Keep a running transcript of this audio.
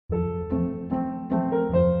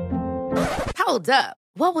Hold up.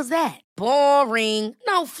 What was that? Boring.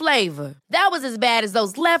 No flavor. That was as bad as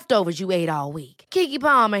those leftovers you ate all week. Keke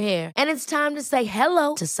Palmer here, and it's time to say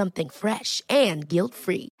hello to something fresh and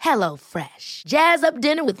guilt-free. Hello Fresh. Jazz up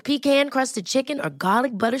dinner with pecan-crusted chicken or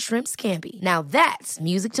garlic butter shrimp scampi. Now that's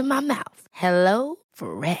music to my mouth. Hello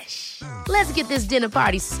Fresh. Let's get this dinner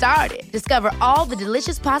party started. Discover all the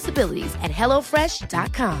delicious possibilities at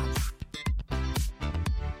hellofresh.com.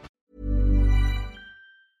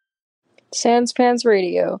 Sans Pants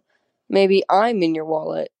Radio. Maybe I'm in your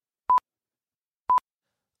wallet.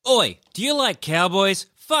 Oi, do you like cowboys?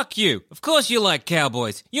 Fuck you. Of course you like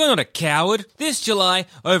cowboys. You're not a coward. This July,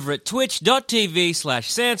 over at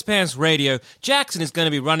twitch.tv/SansPantsRadio, Jackson is going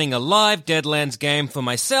to be running a live Deadlands game for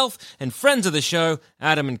myself and friends of the show,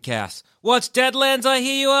 Adam and Cass. What's Deadlands, I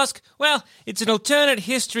hear you ask? Well, it's an alternate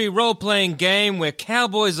history role-playing game where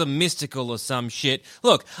cowboys are mystical or some shit.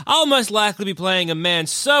 Look, I'll most likely be playing a man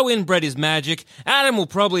so inbred his magic, Adam will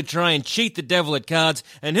probably try and cheat the devil at cards,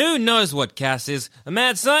 and who knows what Cass is? A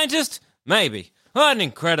mad scientist? Maybe. What an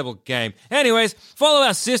incredible game. Anyways, follow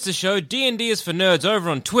our sister show, D&D is for Nerds,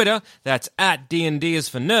 over on Twitter. That's at D&D is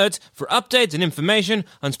for Nerds for updates and information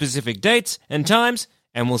on specific dates and times,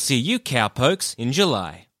 and we'll see you cowpokes in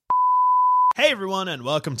July. Hey everyone, and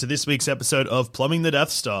welcome to this week's episode of Plumbing the Death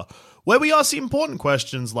Star, where we ask important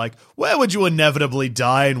questions like, where would you inevitably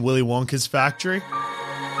die in Willy Wonka's factory?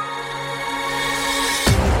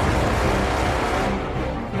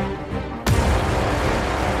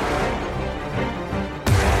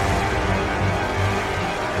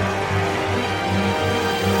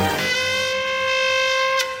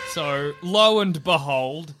 So, lo and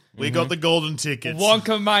behold, We got the golden tickets.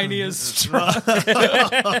 Wonka Mania's struck.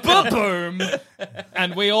 Ba-boom!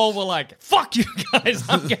 And we all were like, fuck you guys,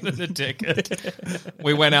 I'm getting a ticket.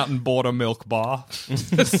 We went out and bought a milk bar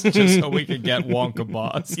just so we could get Wonka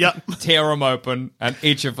bars. Yep. Tear them open, and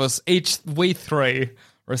we three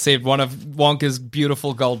received one of Wonka's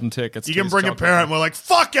beautiful golden tickets. You can bring a parent, we're like,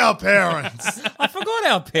 fuck our parents! I forgot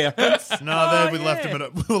our parents. No, we left them in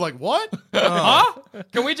it. We were like, what? Huh?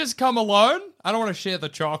 Can we just come alone? I don't want to share the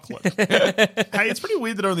chocolate. Hey, it's pretty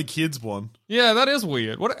weird that only kids won. Yeah, that is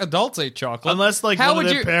weird. What adults eat chocolate? Unless, like, How one of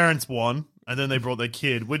would their you- parents won, and then they brought their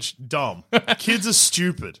kid, which, dumb. Kids are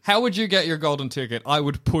stupid. How would you get your golden ticket? I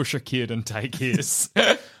would push a kid and take his.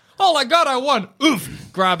 Oh my god, I won!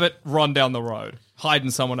 Oof! Grab it, run down the road. Hide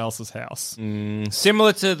in someone else's house.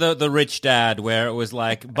 Similar to the rich dad, where it was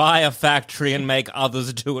like, buy a factory and make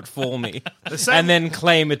others do it for me. And then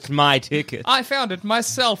claim it's my ticket. I found it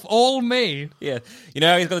myself, all me. Yeah. You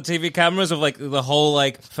know how he's got the TV cameras of like the whole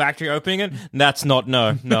like factory opening it? That's not,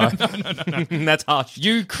 no. That's harsh.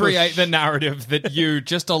 You create the narrative that you,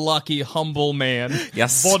 just a lucky, humble man.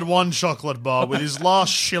 Yes. Bought one chocolate bar with his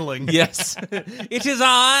last shilling. Yes. It is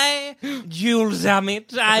I, Jules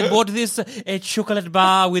Zammit. I bought this chocolate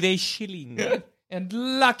bar with a shilling. And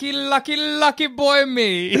lucky, lucky, lucky boy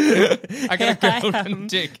me. I got a golden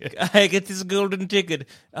ticket. I get this golden ticket.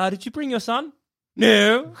 Did you bring your son?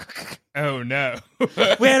 No. Oh no.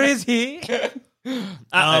 Where is he?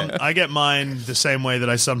 I get mine the same way that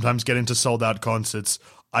I sometimes get into sold-out concerts.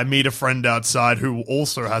 I meet a friend outside who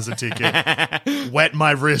also has a ticket, wet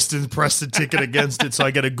my wrist and press the ticket against it so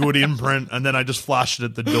I get a good imprint, and then I just flash it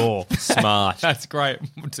at the door. Smart. That's great.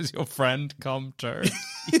 Does your friend come too?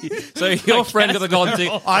 So your friend got the golden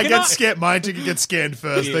ticket. I get scared. My ticket gets scanned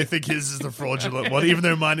first. They think his is the fraudulent one, even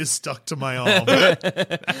though mine is stuck to my arm.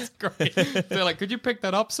 That's great. They're like, could you pick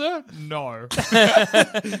that up, sir? No.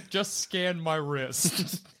 Just scan my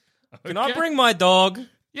wrist. Can I bring my dog?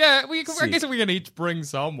 Yeah, I guess we can each bring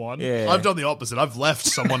someone. Yeah. I've done the opposite. I've left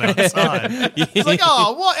someone outside. It's like,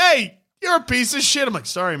 oh, what? Hey, you're a piece of shit. I'm like,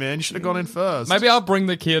 sorry, man. You should have gone in first. Maybe I'll bring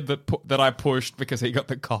the kid that I pushed because he got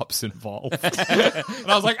the cops involved. And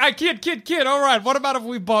I was like, hey, kid, all right, what about if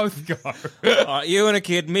we both go? You and a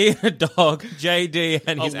kid, me and a dog, JD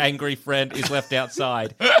and his angry friend is left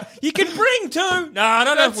outside. You can bring two. No, I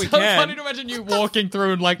don't know if we so can. funny to imagine you walking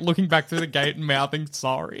through and like looking back through the gate and mouthing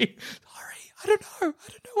sorry. I don't know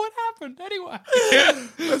what happened. Anyway.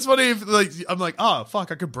 That's funny if, like, I'm like, oh,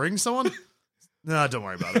 fuck, I could bring someone? No, don't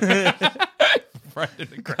worry about it. Right in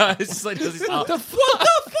the crowd. It's just like, does this, What the fuck?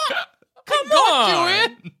 come Got on. you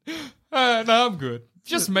in? No, I'm good.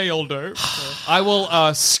 Just me will do. I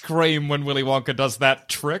will scream when Willy Wonka does that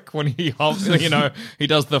trick when he, he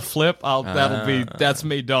does the flip. That's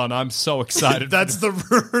me done. I'm so excited. That's the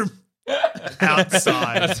room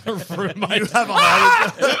outside. That's a room I You have a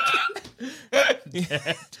heart.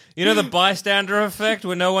 You know the bystander effect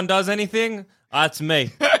where no one does anything? That's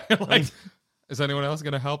me. like. Is anyone else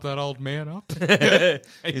going to help that old man up?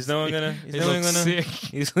 Is no one gonna? Is He no one looks gonna?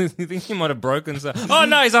 sick. You think he might have broken? So, oh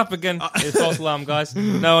no, he's up again. It's false alarm, guys.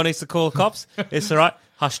 No one needs to call the cops. It's all right.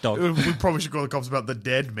 Hush, dog. We probably should call the cops about the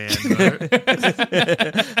dead man. Though.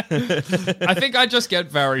 I think I just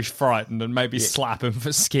get very frightened and maybe slap him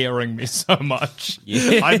for scaring me so much.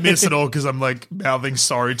 I miss it all because I'm like mouthing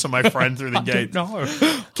sorry to my friend through the gate. No.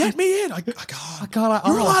 Get me in. I can't. God,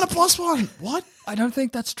 You're allowed a +1. What? I don't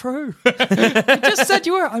think that's true. You just said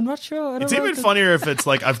you were. I'm not sure. I don't It's know even funnier if it's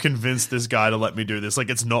like I've convinced this guy to let me do this. Like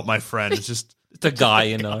it's not my friend. It's just It's a guy,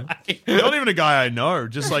 you know. not even a guy I know.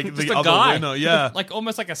 Just like the a other guy. winner. Yeah. Like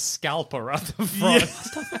almost like a scalper at the front.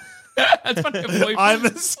 That's funny. I'm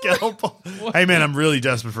a scalper. Hey man, I'm really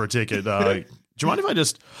desperate for a ticket. Do you mind if I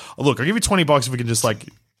just look? I'll give you $20 if we can just like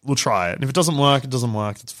we'll try it. And if it doesn't work, it doesn't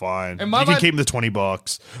work. It's fine. You my can mind- keep the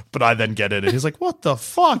 $20, but I then get it. And he's like, "What the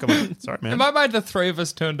fuck?" I'm like, "Sorry, man." In my mind, the three of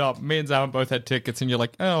us turned up. Me and Zaman both had tickets, and you're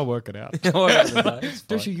like, "Oh, I'll work it out."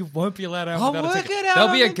 Dusha, you won't be allowed out I'll without a work ticket. it out.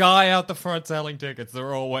 There'll be a guy out the front selling tickets.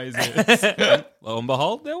 There always is. Lo and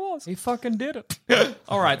behold, there was. He fucking did it.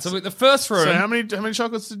 All right, so the first room. So how many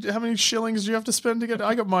chocolates? How many shillings do you have to spend to get?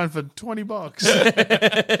 I got mine for $20.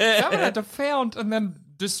 Zaman had to found and then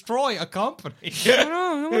destroy a company.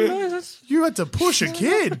 You had to push a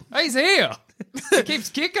kid. He's here. He keeps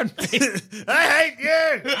kicking me. I hate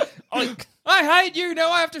you. I hate you.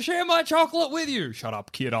 Now I have to share my chocolate with you. Shut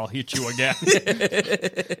up, kid. I'll hit you again.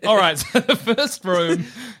 All right. So the first room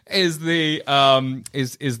is the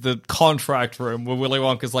is the contract room where Willy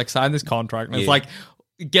Wonka's like sign this contract, and it's like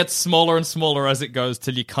it gets smaller and smaller as it goes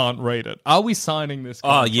till you can't read it. Are we signing this Oh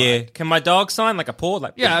contract? yeah. Can my dog sign like a paw?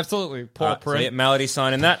 Like Yeah, absolutely. Paw Alright, so print. yeah, Melody's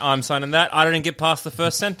signing that. I'm signing that. I don't even get past the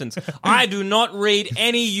first sentence. I do not read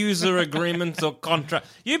any user agreements or contract.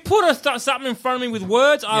 You put something in front of me with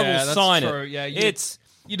words, I Yeah, will that's sign true. it. Yeah,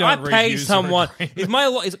 you don't I read pay user someone.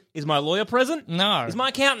 agreements. Is my lawyer present? No. Is my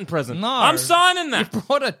accountant present? No. I'm signing that. You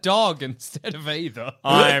brought a dog instead of either.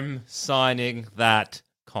 I'm signing that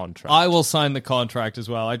contract. I will sign the contract as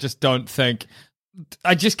well. I just don't think.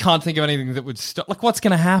 I just can't think of anything that would stop. Like, what's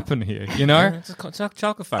going to happen here? You know, It's a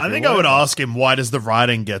chocolate factory. I think I would ask him, why does the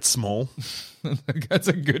writing get small? that's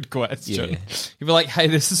a good question. Yeah. You'd be like, "Hey,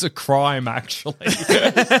 this is a crime, actually."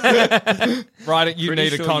 Right? You Pretty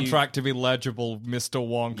need sure a contract to be legible, Mr.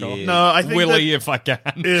 Wonka. Yeah. No, I think Willie, if I can.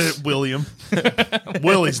 William.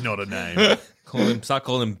 Willie's not a name. Start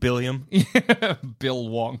calling him Billiam. Bill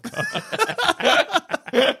Wonka.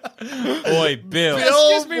 Oi, Bill.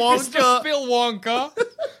 Excuse me, Wonka. Mr. Bill Wonka.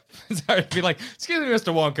 Sorry, it'd be like, excuse me,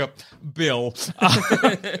 Mr. Wonka. Bill.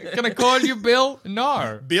 Can I call you Bill?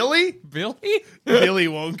 No. Billy? Billy? Billy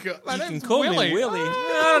Wonka. My You can name's call Willie. me Willie.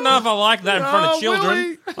 I don't know if I like that in front of children.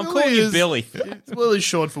 Willie. I'm Willie calling you is- Billy. Willie's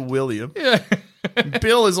short for William. Yeah.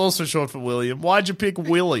 Bill is also short for William. Why'd you pick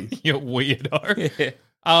Willie? You weirdo.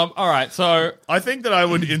 All right, so I think that I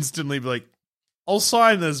would instantly be like, I'll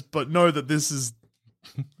sign this, but know that this is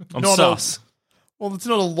I'm not sus. well, it's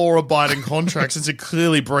not a law-abiding contract since it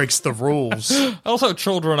clearly breaks the rules. also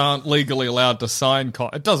children aren't legally allowed to sign.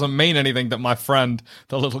 It doesn't mean anything that my friend,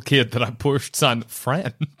 the little kid that I pushed, signed.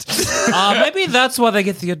 Friend. Maybe that's why they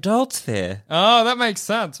get the adults there. Oh, that makes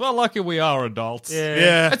sense. Well, lucky we are adults.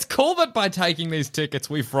 Yeah. It's cool that by taking these tickets,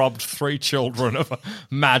 we've robbed 3 children of a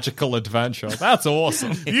magical adventure. That's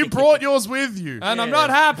awesome. You brought yours with you. And I'm not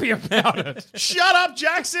happy about it. Shut up,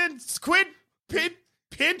 Jackson! Quit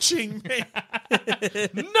pinching me.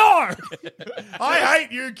 No! I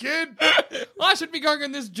hate you, kid. I should be going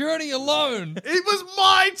on this journey alone. It was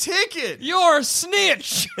my ticket. You're a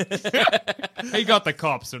snitch. He got the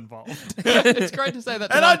cops involved. It's great to say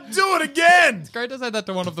that. And I'd do it again. It's great to say that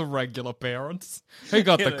to one of the regular parents. He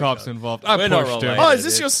got the cops involved. I We're not pushed him. related. Oh, is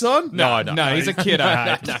this your son? No, he's a kid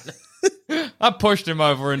I hate. I pushed him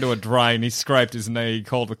over into a drain. He scraped his knee. He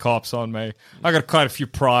called the cops on me. I got quite a few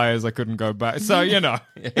priors. I couldn't go back. So, you know,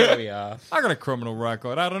 Here we are. I got a criminal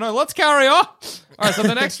record. I don't know. Let's carry on. All right, so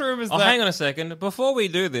the next room is Oh, hang on a second. Before we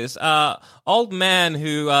do this, old man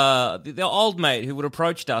who, the old mate who would have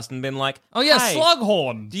approached us and been like, Oh, yeah, hey,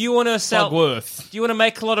 Slughorn. do you want to sell? Slugworth. Do you want to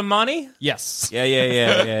make a lot of money? Yes.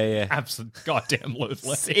 Yeah. Absolutely. Goddamn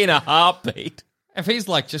In a heartbeat. If he's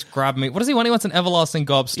like, just grab me. What does he want? He wants an everlasting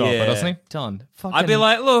gobstopper, Yeah. doesn't he? Done. I'd be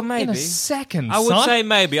like, look, in maybe. a second, I would son. say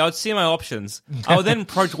maybe. I would see my options. I would then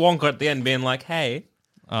approach Wonka at the end, being like, "Hey,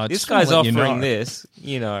 this just wanna guy's let you offering know. this.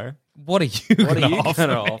 You know, What are you what are going you to going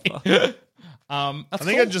to offer? offer?" That's I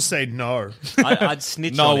think cool. I'd just say no. I'd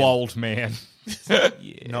snitch No on him. old man.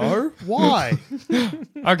 No? Why?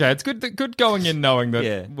 Okay, it's good going in knowing that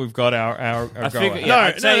Yeah. we've got our I go figure, ahead. yeah, No,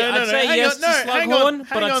 I'd say, no, I'd say hang yes on, to no, hang Slughorn, on, but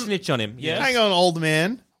hang I'd on. snitch on him. Yeah. Hang on, old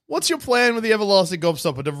man. what's your plan with the everlasting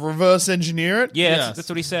gobstopper? To reverse engineer it? Yeah, Yes. that's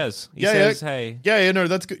what he says. He Yeah, says, yeah. hey. Yeah, no,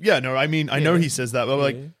 that's good. Yeah, no, I mean, I know he says that, but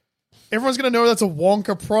like, everyone's going to know that's a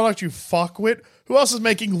Wonka product, you fuckwit. Who else is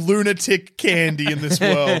making lunatic candy in this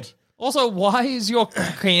world? Also, why is your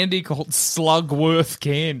candy called Slugworth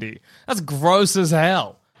candy? That's gross as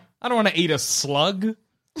hell. I don't want to eat a slug.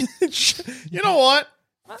 You know what?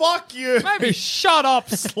 Fuck you. Maybe shut up,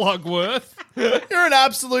 Slugworth. You're an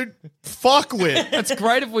absolute fuckwit. It's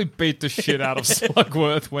great if we beat the shit out of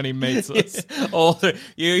Slugworth when he meets us. Or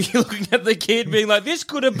you're looking at the kid being like, this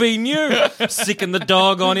could have been you. Sicking the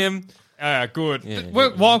dog on him. Yeah, good. Yeah,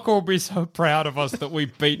 Wonka will be so proud of us that we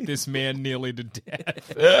beat this man nearly to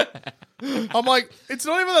death. I'm like, it's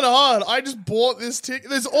not even that hard. I just bought this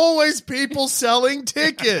ticket. There's always people selling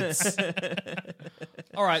tickets.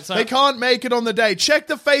 All right, so They can't make it on the day. Check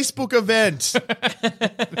the Facebook event.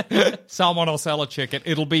 someone will sell a ticket.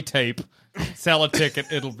 It'll be cheap. Sell a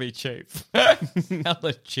ticket. It'll be cheap. Sell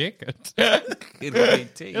a ticket. It'll be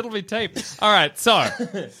tea. It'll be cheap. All right, so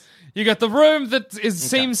you got the room that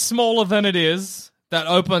seems smaller than it is that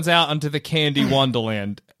opens out onto the candy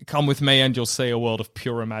wonderland. Come with me and you'll see a world of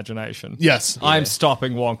pure imagination. Yes. I'm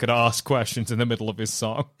stopping Wonka to ask questions in the middle of his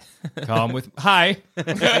song. Come with... Hey,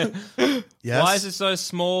 Yes. Why is it so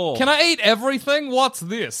small? can I eat everything? What's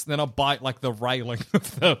this? Then I bite like the railing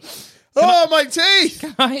of the... Oh, my teeth.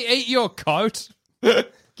 Can I eat your coat?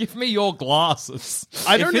 Give me your glasses.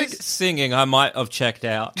 I If don't think... it's singing, I might have checked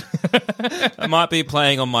out. I might be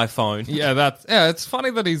playing on my phone. Yeah, it's funny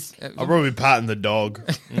that he's... I'll probably be patting the dog.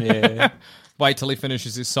 Yeah. Wait till he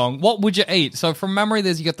finishes his song. What would you eat? So from memory,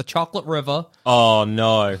 you got the chocolate river. Oh,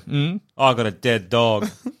 no. I got a dead dog.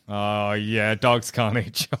 Oh, yeah, dogs can't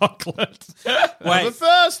eat chocolate. Wait. But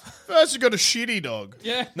first you got a shitty dog.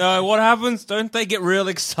 Yeah. No, what happens? Don't they get real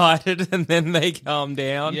excited and then they calm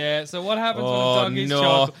down? Yeah, so what happens when Oh, a dog eats no.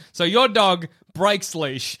 chocolate? So your dog breaks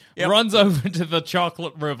leash, runs over to the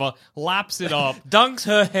chocolate river, laps it up. Dunks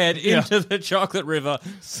her head into the chocolate river,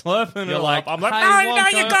 slurping You're it like, up. I'm like, "Hey, no,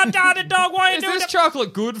 Wonka, you goddamn dog, why are you Is doing this that?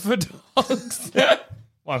 chocolate good for dogs?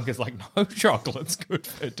 Wonka's like, no, chocolate's good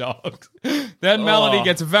for dogs. Then Melody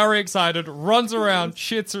gets very excited, runs around,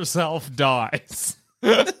 shits herself, dies.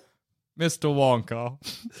 Mr. Wonka,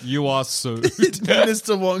 you are sued.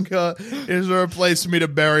 Mr. Wonka, is there a place for me to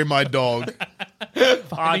bury my dog?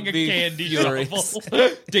 Finding a be candy furious. shovel,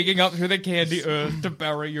 digging up through the candy earth to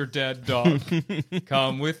bury your dead dog.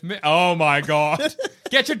 Come with me. Oh my god.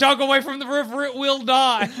 Get your dog away from the river, it will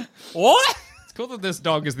die. What? It's cool that this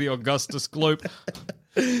dog is the Augustus Gloop.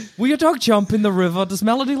 Will your dog jump in the river? Does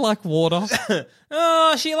Melody like water?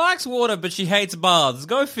 Oh, she likes water, but she hates baths.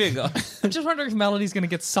 Go figure. I'm just wondering if Melody's going to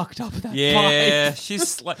get sucked up that Yeah, pipe.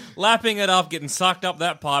 she's lapping it up, getting sucked up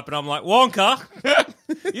that pipe, and I'm like, Wonka,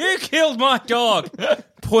 you killed my dog.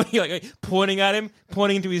 Pointing at him,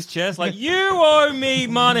 pointing into his chest, like, you owe me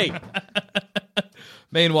money.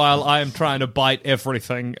 Meanwhile, I am trying to bite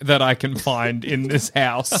everything that I can find in this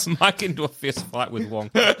house. I might get into a fist fight with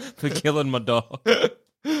Wonka for killing my dog.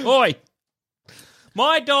 Oi!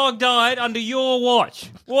 My dog died under your watch.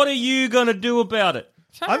 What are you going to do about it?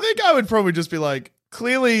 I think I would probably just be like,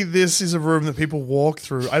 clearly this is a room that people walk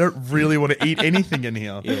through. I don't really want to eat anything in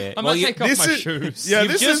here. Yeah. I'm going to take off this my is- shoes. Yeah,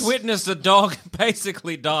 You've this just is... witnessed a dog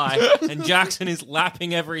basically die, and Jackson is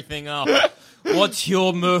lapping everything up. What's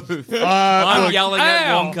your move? I'm look, yelling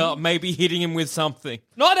at Ow. Wonka, maybe hitting him with something.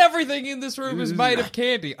 Not everything in this room is made of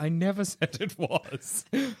candy. I never said it was.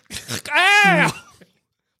 Ow!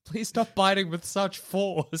 Please stop biting with such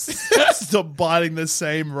force. Stop biting the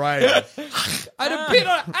same rate. I'd have been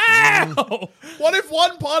on. Ow! What if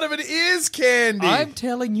one part of it is candy? I'm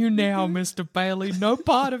telling you now, Mr. Bailey, no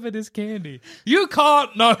part of it is candy. You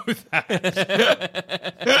can't know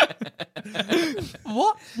that.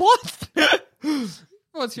 What?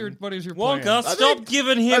 What is your plan? Wonka, stop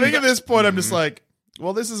giving I him... think at this point I'm just like,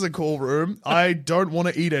 well, this is a cool room. I don't want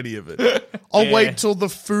to eat any of it. I'll wait till the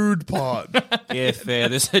food part. Yeah, fair.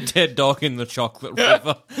 There's a dead dog in the chocolate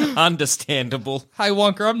river. Understandable. Hey,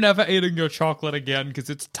 Wonka, I'm never eating your chocolate again because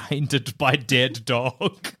it's tainted by dead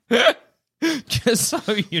dog. Just so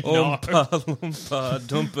you know. Oompa loompa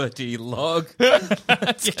dumpity log.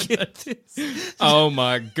 Let's get this. Oh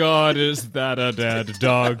my god, is that a dead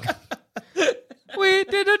dog? We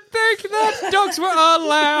didn't think that dogs were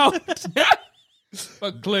allowed.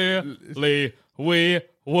 But clearly we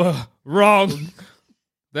were wrong.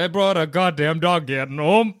 They brought a goddamn dog in.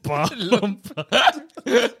 Oompa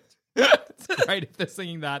loompa. It's great if they're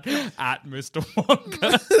singing that at Mr.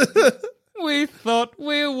 Wonka. We thought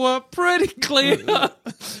we were pretty clear.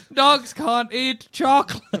 Dogs can't eat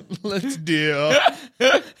chocolate. Let's deal.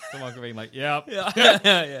 Someone could be like, yep.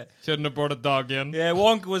 Yeah. Shouldn't have brought a dog in. Yeah,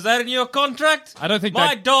 Wonka, was that in your contract? I don't think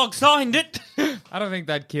My that. dog signed it. I don't think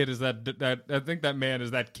that kid is that. I think that man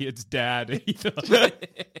is that kid's dad either.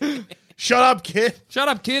 Shut up, kid. Shut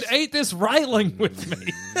up, kid. Eat this railing with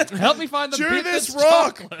me. Help me find the Chew bit this that's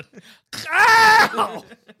rock. chocolate. Ow!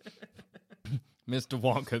 Mr.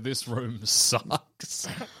 Wonka, this room sucks.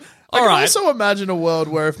 I All can right. also imagine a world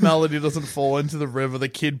where if Melody doesn't fall into the river, the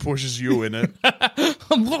kid pushes you in it.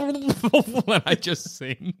 When I just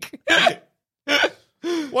sink.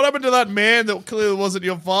 What happened to that man that clearly wasn't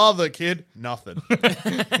your father, kid? Nothing.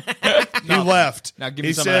 He left. Now give me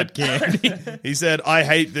He some said, of that candy. He said, I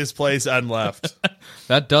hate this place, and left.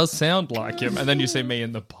 That does sound like him. And then you see me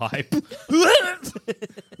in the pipe.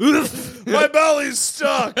 My belly's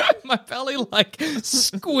stuck. My belly like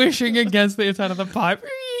squishing against the inside of the pipe.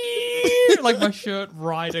 Like my shirt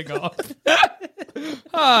riding off.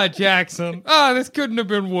 Jackson. This couldn't have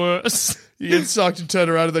been worse. You get sucked and turn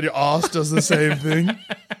around and then your ass does the same thing.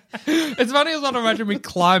 It's funny as I imagine me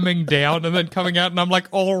climbing down and then coming out and I'm like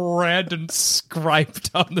all red and scraped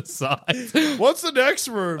on the side. What's the next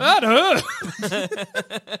room? That hurt.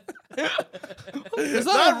 Is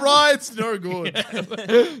That ride's no good.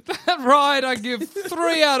 that ride I give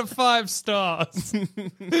 3 out of 5 stars.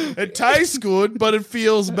 It tastes good, but it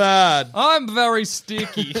feels bad. I'm very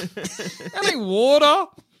sticky. Any water?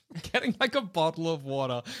 Getting like a bottle of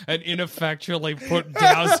water and ineffectually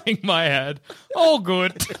dousing my head. All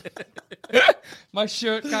good. My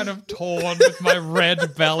shirt kind of torn with my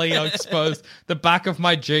red belly exposed. The back of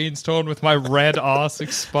my jeans torn with my red ass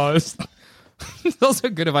exposed. It's also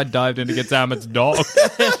good if I dived in to get Zamet's dog.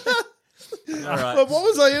 But what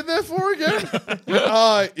was I in there for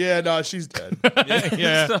again? Yeah, no, she's dead.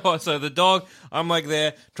 Yeah. So the dog, I'm like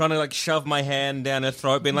there trying to like shove my hand down her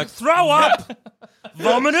throat, being like, throw up!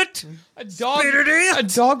 Vomit it! A dog, Spit it out! a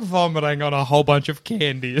dog vomiting on a whole bunch of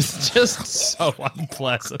candy is just so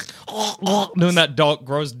unpleasant. Doing that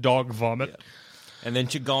gross dog vomit. And then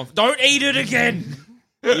she'd go, don't eat it again!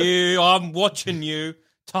 I'm watching you.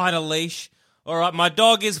 Tight a leash. All right, my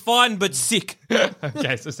dog is fine but sick.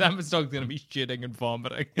 Okay, so Zamet's dog's going to be shitting and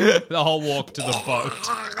vomiting the whole walk to the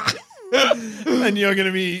boat. And you're going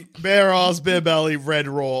to be bare ass, bare belly, red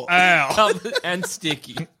raw. And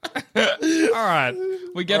sticky. All right.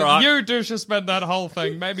 We get All right. it. You do should spend that whole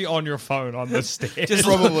thing maybe on your phone on the stairs.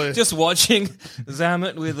 Probably. Just watching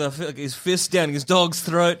Zamet with his fist down his dog's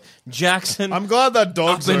throat. Jackson I'm glad that up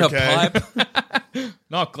dog's in okay. a pipe.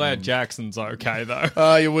 Not glad Jackson's okay,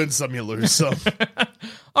 though. You win some, you lose some.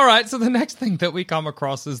 All right, so the next thing that we come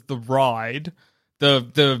across is the ride.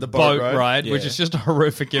 The boat ride, which Yeah. is just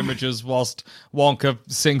horrific images whilst Wonka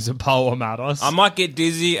sings a poem at us. I might get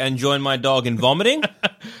dizzy and join my dog in vomiting.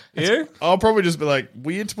 You? I'll probably just be like,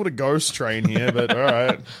 weird to put a ghost train here, but all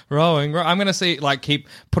right. Rowing. I'm going to keep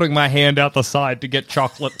putting my hand out the side to get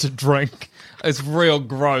chocolate to drink. It's real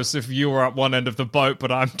gross if you were at one end of the boat,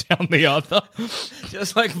 but I'm down the other.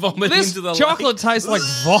 Just like vomiting This into the chocolate tastes like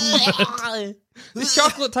vomit. This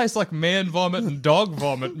chocolate tastes like man vomit and dog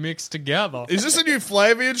vomit mixed together. Is this a new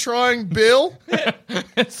flavor you're trying, Bill?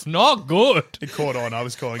 It's not good. It caught on. I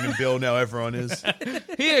was calling him Bill. Now everyone is.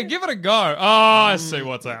 Here, give it a go. Oh, I see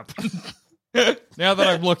what's happened. Now that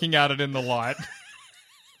I'm looking at it in the light.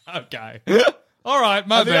 Okay. All right,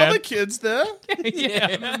 my Are the bad. other kids there?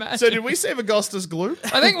 Yeah. So did we save Augustus Gloop?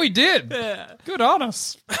 I think we did. Good on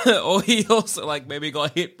us. Or he also maybe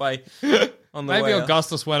got hit by on the Maybe way up.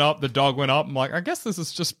 Augustus went up, the dog went up. I'm like, I guess this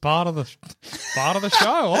is just part of the show.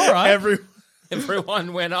 All right.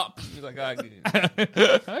 Everyone went up. He's like, Okay.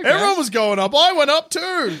 Everyone was going up. I went up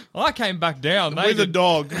too. I came back down. They With a did-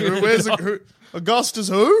 dog. Who? Augustus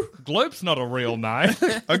who? Gloop's not a real name.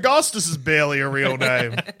 Augustus is barely a real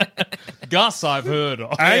name. Gus, I've heard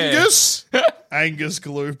of. Angus? Angus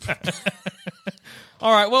Gloop.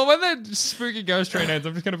 All right, well, when the spooky ghost train ends,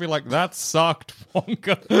 I'm just going to be like, that sucked,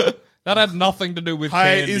 Wonka. That had nothing to do with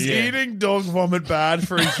Hey, candy. is eating dog vomit bad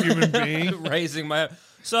for a human being? raising my.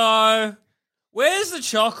 So, where's the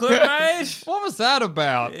chocolate, mate? What was that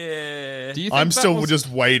about? Yeah. Do you think I'm that still was- just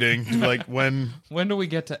waiting. Like when? When do we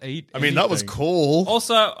get to eat? I mean, that was anything? cool.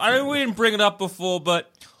 Also, I know we didn't bring it up before,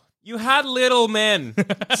 but you had little men. You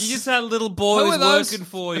just had little Who boys are those working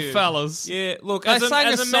for you, fellas? Yeah, look, They as sang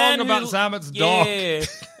as a man song about who- Zamet's dog. Yeah,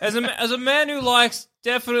 as a man who likes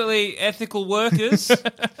definitely ethical workers,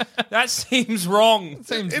 that seems wrong.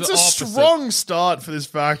 Seems It's the a opposite. strong start for this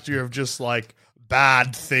factory of just like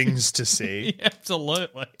bad things to see.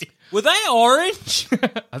 Absolutely. Were they orange?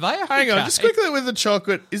 Are they Hang on, okay? just quickly with the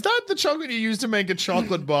chocolate. Is that the chocolate you use to make a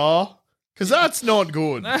chocolate bar? Because that's not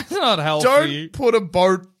good. That's not healthy. Don't put a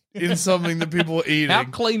boat in something that people are eating. How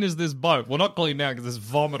clean is this boat? Well, not clean now because there's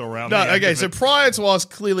vomit around. No, the end okay, of so it. prior to us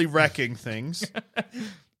clearly wrecking things,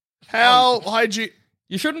 how hygiene...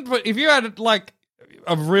 You shouldn't put, if you had like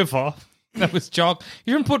a river that was chocolate,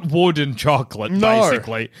 you shouldn't put wood in chocolate, No.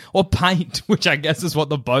 basically. Or paint, which I guess is what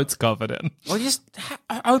the boat's covered in. Well, just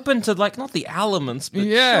open to, like, not the elements, but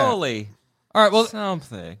Yeah. surely All right, well,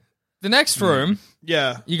 something. the next room,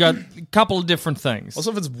 Yeah. you got a couple of different things.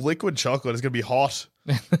 Also, if it's liquid chocolate, it's going to be hot.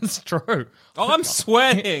 That's true. Oh, I'm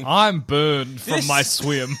sweating. I'm burned from This- my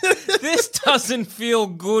swim. This doesn't feel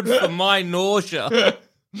good for my nausea.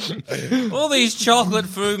 All these chocolate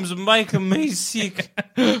fumes are making me sick.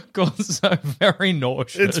 Got so very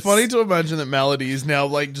nauseous. It's funny to imagine that Melody is now,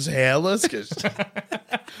 like, just hairless. 'Cause-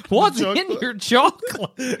 What's in chocolate. your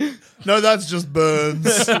chocolate? no, that's just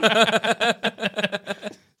burns.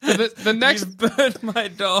 The next You've burned my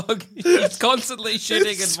dog. He's constantly shitting and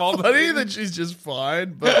It's funny vomiting. that she's just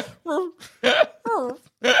fine, but...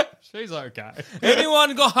 She's okay.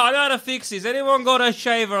 Anyone got? I know how to fix this. Anyone got a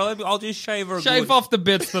shaver? I'll just shave her. Shave good. off the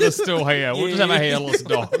bits that are still here. We'll just have a hairless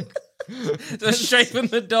dog. Just shaving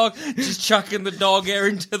the dog. Just chucking the dog hair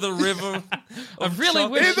into the river. I really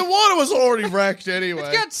chocolate. Yeah, wish the water was already wrecked anyway.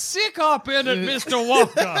 get sick up in it, Mr.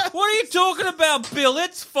 Walker. What are you talking about, Bill?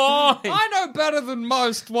 It's fine. I know better than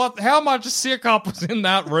most how much sick up was in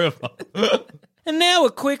that river. And now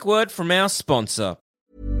a quick word from our sponsor.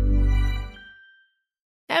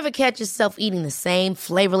 Ever catch yourself eating the same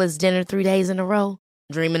flavorless dinner 3 days in a row?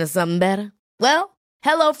 Dreaming of something better? Well,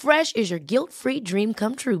 HelloFresh is your guilt-free dream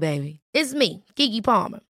come true, baby. It's me, Keke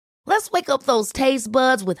Palmer. Let's wake up those taste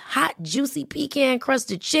buds with hot, juicy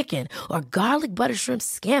pecan-crusted chicken or garlic butter shrimp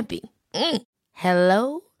scampi.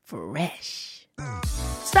 Hello Fresh.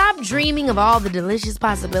 Stop dreaming of all the delicious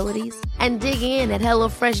possibilities and dig in at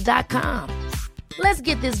HelloFresh.com. Let's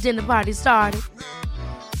get this dinner party started.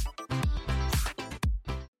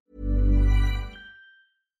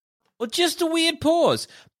 Well, just a weird pause.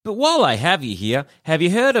 But while I have you here, have you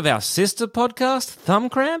heard of our sister podcast, Thumb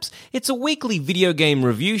Cramps? It's a weekly video game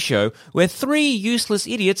review show where three useless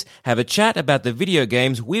idiots have a chat about the video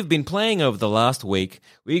games we've been playing over the last week.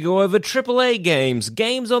 We go over AAA games,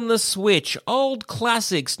 games on the Switch, old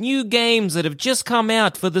classics, new games that have just come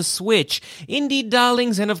out for the Switch, indie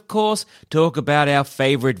darlings, and of course, talk about our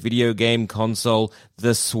favorite video game console,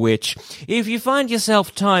 the Switch. If you find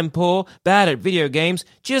yourself time poor, bad at video games,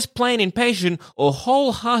 just plain impatient, or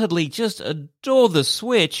wholeheartedly just adore the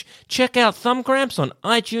Switch, check out Thumb Cramps on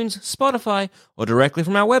iTunes, Spotify, or directly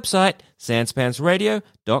from our website,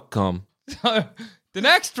 sanspantsradio.com. So, the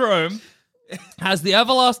next room has the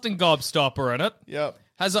everlasting gobstopper in it. Yep.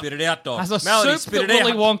 Has a, Spit it out, dog. Has a Melody, soup spit that it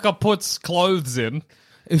Willy out. Wonka puts clothes in,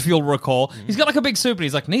 if you'll recall. He's got like a big soup and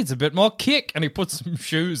he's like, needs a bit more kick. And he puts some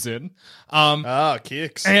shoes in.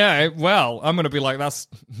 Kicks. Yeah, well, I'm going to be like, that's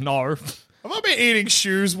no. Have I been eating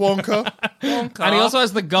shoes, Wonka? And he also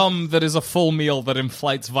has the gum that is a full meal that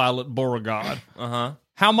inflates Violet Beauregard. Uh-huh.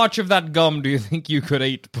 How much of that gum do you think you could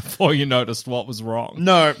eat before you noticed what was wrong?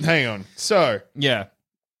 No, hang on. So, Yeah.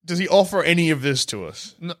 does he offer any of this to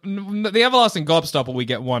us? The everlasting gobstopper, we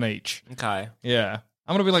get one each. Okay. Yeah.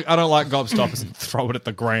 I'm going to be like, I don't like gobstoppers and throw it at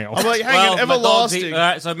the ground. I'm like, hang on, my dog's everlasting. All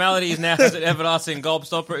right, so Melody now has an everlasting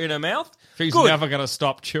gobstopper in her mouth. She's Good. never going to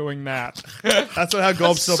stop chewing that. That's not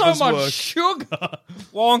how So gobstoppers much work. sugar.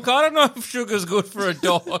 Wonka, I don't know if sugar's good for a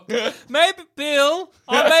dog. Maybe, Bill,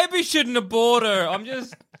 I maybe shouldn't have bought her. I'm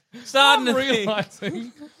just starting I'm to think.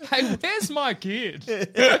 realizing, hey, where's my kid?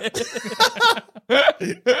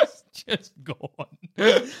 Just gone.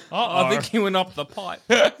 I think he went up the pipe.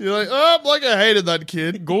 You're like, I hated that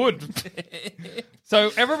kid. Good. So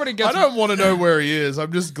everybody I gets. don't want to know where he is.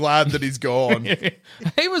 I'm just glad that he's gone.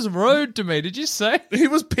 He was rude to me. Did you say, He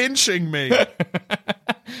was pinching me.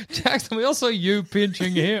 Jackson? We also you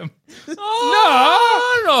pinching him.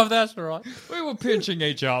 I don't know if that's right. We were pinching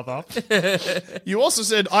each other. You also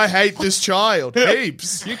said, I hate this child.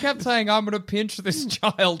 Heaps. You kept saying I'm going to pinch this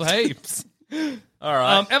child heaps. All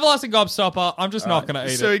right. Everlasting gobstopper. I'm just not going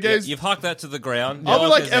to eat So he it. goes, You've hucked that to the ground. I'll be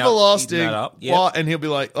like, Wonka's out everlasting. eating that up. Yep. What? And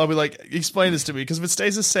I'll be like, explain this to me. Because if it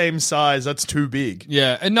stays the same size, that's too big.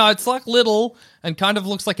 Yeah, and no, it's like little and kind of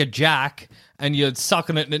looks like a jack, and you're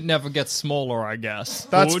sucking it and it never gets smaller, I guess.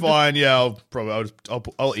 That's Good. fine. Yeah,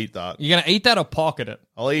 I'll eat that. You're going to eat that or pocket it?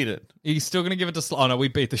 I'll eat it. Are you still going to give it to Oh, no, we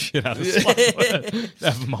beat the shit out of Slugworth.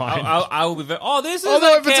 Never mind. I will be very. Oh, this is.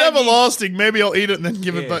 Although a if it's candy. everlasting, maybe I'll eat it and then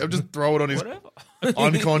give it Yeah. back. I'll just throw it on his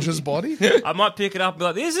unconscious body. I might pick it up and be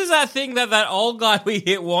like, this is that thing that old guy we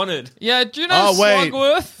hit wanted. Yeah, do you know Oh, wait.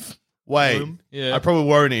 Slugworth? Wait, Yeah. I probably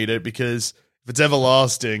won't eat it because if it's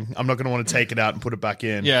everlasting, I'm not going to want to take it out and put it back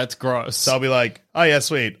in. Yeah, it's gross. So I'll be like, oh yeah,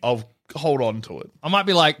 sweet. I'll hold on to it. I might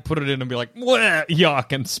be like, put it in and be like, "Bleh,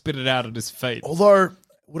 yuck," and spit it out at his feet. Although,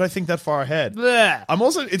 would I think that far ahead? Bleh. I'm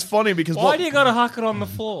also, it's funny because Why do you gotta huck it on the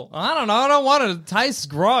floor? I don't know. I don't want it. It tastes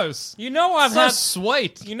gross. You know I've So had.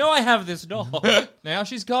 sweet. You know I have this dog. Now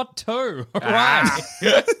she's got 2. Right.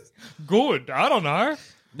 Good. I don't know.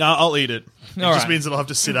 No, I'll eat it. It All just right. means it'll have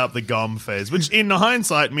to sit out the gum phase, which in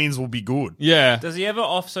hindsight means will be good. Yeah. Does he ever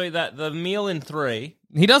offset that the meal in 3?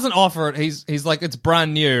 He doesn't offer it. He's like, it's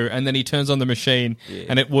brand new, and then he turns on the machine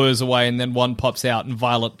and it whirs away, and then one pops out and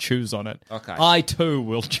Violet chews on it. Okay. I too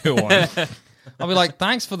will chew on it. I'll be like,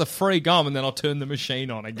 thanks for the free gum, and then I'll turn the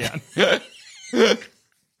machine on again.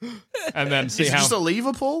 And then see Is it how. just a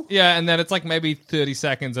lever pull? Yeah, and then it's like maybe 30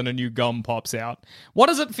 seconds and a new gum pops out. What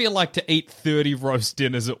does it feel like to eat 30 roast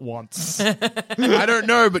dinners at once? I don't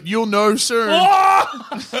know, but you'll know soon.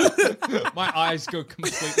 My eyes go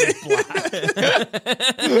completely black.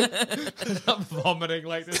 I'm vomiting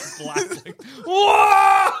like this black thing.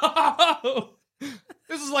 Whoa!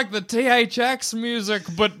 This is like the THX music,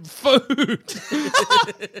 but food.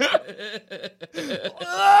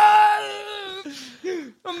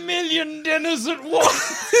 1,000,000 dinners at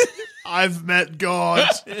once. I've met God.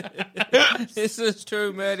 This is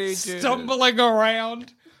too many. Stumbling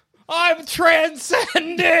around. I'm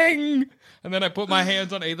transcending. And then I put my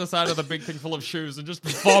hands on either side of the big thing full of shoes and just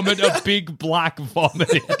vomit a big black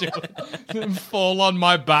vomit into it. And fall on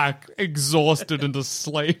my back, exhausted into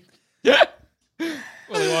sleep. Willy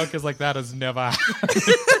Wonka's like, that has never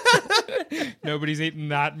happened. Nobody's eaten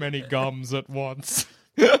that many gums at once.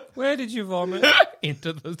 Where did you vomit?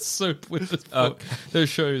 Into the soup with the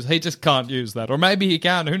shoes. He just can't use that. Or maybe he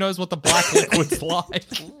can. Who knows what the black liquid's like?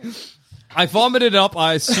 I vomited up,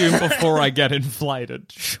 I assume, before I get inflated.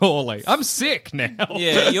 Surely. I'm sick now.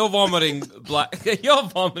 Yeah, you're vomiting black. You're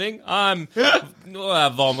vomiting. I'm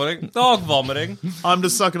vomiting. Dog vomiting. I'm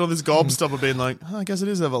just sucking on this gobstopper being like, oh, I guess it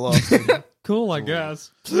is everlasting. Cool, I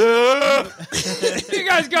guess. You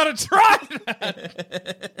guys gotta try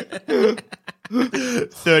that.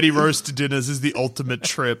 30 roasted dinners is the ultimate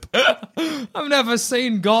trip. I've never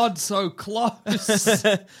seen God so close.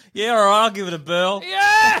 Yeah, all right, I'll give it a burl.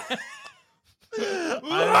 Yeah!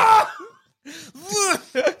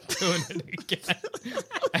 Doing it again.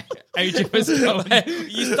 AJ was going.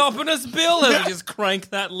 You stopping us, Bill? And we just crank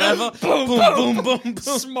that lever. Boom, boom, boom, boom.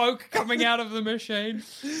 Smoke coming out of the machine.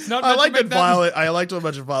 It's not I meant to like make that Violet. I like to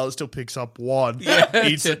imagine Violet still picks up one,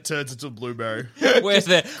 eats it, turns into a blueberry. Where's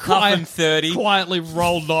the huff and 30? quietly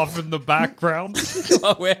rolled off in the background.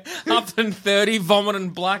 Oh, we're huff and 30, vomiting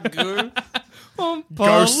black goo.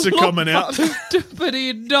 Ghosts are coming out.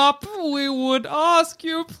 Dippity dop, we would ask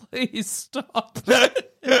you, please stop.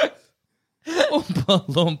 Oompa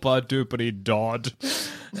loompa doopity dod.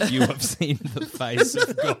 You have seen the face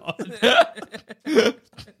of God.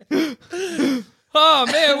 Oh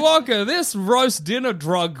man, Wonka, this roast dinner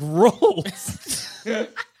drug rules.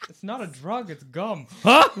 It's not a drug, it's gum.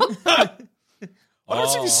 Huh? Why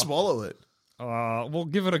don't you just swallow it? We'll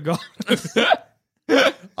give it a go.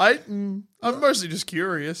 I'm mostly just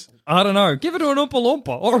curious. I don't know. Give it to an Oompa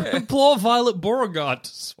Loompa or implore Violet Beauregard to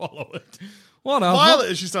swallow it. Whatever.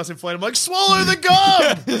 Violet, as she starts inflating, I'm like, swallow the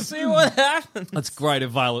gum! See what happens. That's great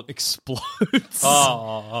if Violet explodes.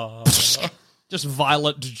 Oh, Just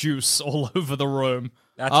violet juice all over the room.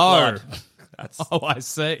 that's blood. That's Oh, I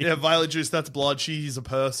see. Yeah, Violet juice, that's blood. She's a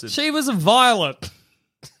person. She was a violet.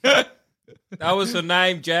 that was her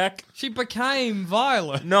name, Jack. She became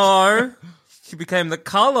violet. No, she became the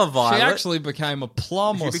color violet. She actually became a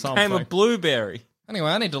plum or She something. became a blueberry. Anyway,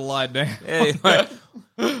 I need to lie down. Anyway,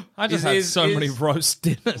 I just Is- had is- so many is- roast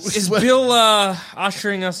dinners. is Bill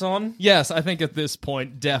ushering us on? Yes, I think at this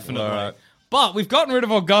point, definitely. All right. But we've gotten rid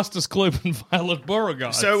of Augustus Gloop and Violet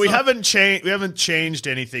Beauregard. So we haven't changed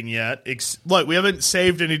anything yet. Look, we haven't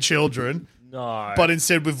saved any children. No. But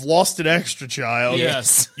instead, we've lost an extra child.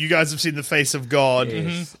 Yes. You guys have seen the face of God.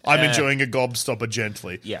 Yes. I'm enjoying a gobstopper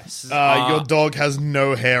gently. yes. Your dog has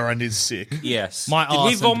no hair and is sick. yes. My Did we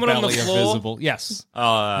arse and vomit on the belly are floor? visible. Yes.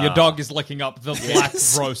 Your dog is licking up the black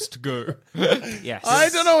roast goo. Yes. I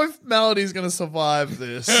don't know if Melody's going to survive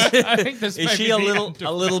this. I think this Is may she be a the little end of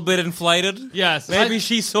a little bit inflated? Yes. Maybe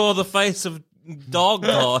she saw the face of Dog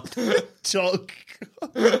God. Dog.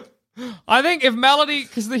 I think if Melody,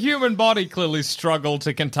 because the human body clearly struggled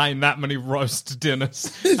to contain that many roast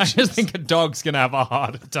dinners, I just think a dog's going to have a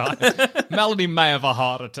heart attack. Melody may have a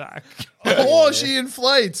heart attack. Or she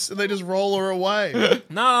inflates and they just roll her away.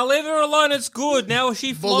 No, leave her alone. It's good. Now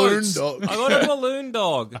she Balloon floats. dog. I got a balloon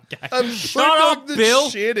dog. Shut up, Bill.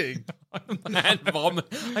 Shitting. And vomit.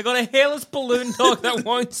 I got a hairless balloon dog that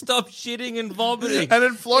won't stop shitting and vomiting. And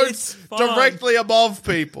it floats It's fine. directly above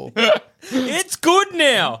people. It's good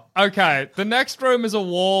now. Okay, the next room is a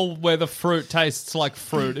wall where the fruit tastes like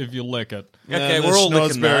fruit if you lick it. Okay, And we're the all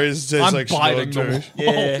licking that. schnozberries taste I'm like biting the schnozberries.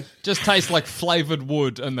 wall. Yeah. Just tastes like flavored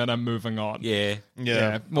wood, and then I'm moving on. Yeah.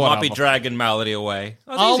 Yeah. Might be whatever. dragging Melody away.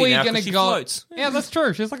 Oh, it's Are easy we now 'cause gonna she go? floats. Yeah, that's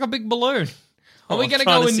true. She's like a big balloon. Are we I'm gonna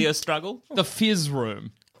trying go to see in her struggle? the fizz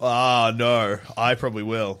room? Ah, no. I probably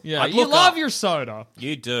will. Yeah, I'd you look love up. your soda.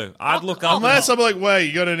 You do. I'd look up. Unless I'm like, wait,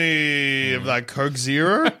 you got any of that Coke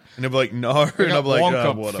Zero? And they'll be like, no. And I'm like, Wonka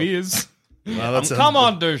oh, what? fizz. No, that sounds Come good.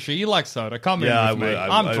 on, douchey. You like soda. Come Yeah, I in with would. me.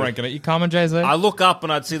 I I'm would. drinking it. You coming, Jay-Z? I look up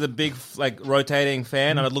and I'd see the big, like, rotating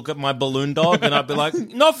fan, and I'd look at my balloon dog, and I'd be like,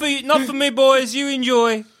 "Not for you, not for me, boys. You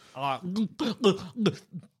enjoy."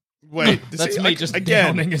 Wait, That's see, me just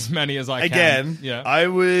again, downing as many as I can. again, Yeah. I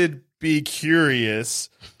would be curious,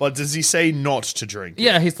 but does he say not to drink?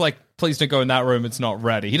 Yeah, he's like, please don't go in that room, it's not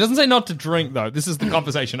ready. He doesn't say not to drink, though. This is the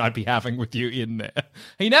conversation I'd be having with you in there.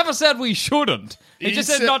 He never said we shouldn't. He just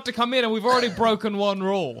said said- not to come in, and we've already broken one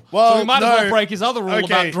rule. Well, so we might as no. well break his other rule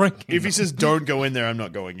about drinking. If he says don't go in there, I'm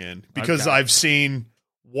not going in because Okay. I've seen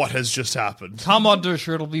what has just happened. Come on,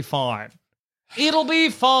 Dusher, it'll be fine. It'll be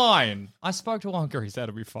fine. I spoke to Wonka, he said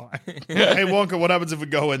it'll be fine. Hey Wonka, what happens if we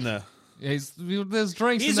go in there? There's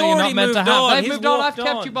drinks He's in there you're not already meant to moved have. on. They've He's moved on, I've walked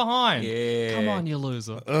kept on. you behind. Yeah. Come on, you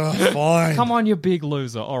loser. Fine. Come on, you big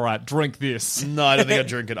loser. All right, drink this. No, I don't think I'd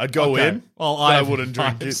drink it. I'd go Okay. in. Well, but I I've- wouldn't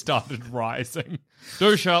drink I've it. started rising.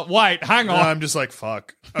 Dusha, wait, hang No, on. I'm just like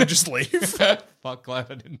fuck. I just leave. Fuck, glad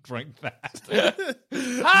I didn't drink that. So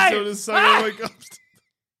hey! the second one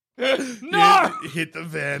comes, No! hit the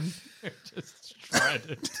van. Just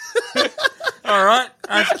shredded. All right,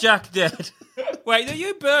 that's Jack dead. Wait, are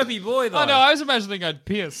you Burpee boy though? Oh no, I was imagining I'd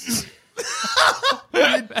piss.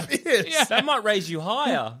 Fizz. That might raise you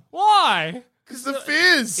higher. Why? It's the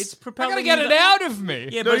fizz. It's I propelling. gotta get you it the- out of me.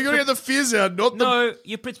 Yeah, no, but you gotta get the fizz out, not the. no,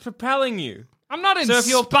 it's propelling you. I'm not in So if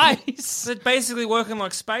you're space. It's basically working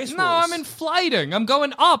like space No, rules. I'm inflating. I'm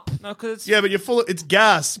going up. No, because it's Yeah, but you're full. It's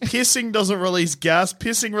gas. Pissing doesn't release gas.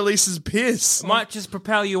 Pissing releases piss. might just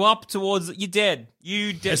propel you up towards. You're dead.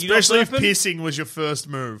 You dead. Especially you're if not burping? pissing was your first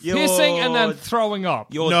move. You're- Pissing and then throwing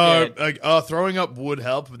up. You're No, dead. like, throwing up would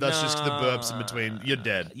help, but that's just the burps in between. You're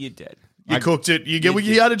dead. You're dead. You cooked it.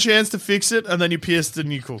 You had a chance to fix it, and then you pissed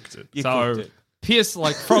and you cooked it. You So, cooked it. piss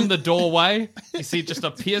like from the doorway. You see just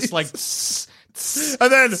a piss like, And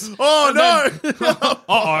then, oh no!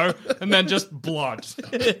 uh-oh, and then just blood.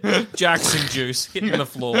 Jackson juice hitting the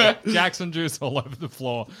floor. Jackson juice all over the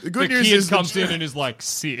floor. The good news kid is that- comes in and is like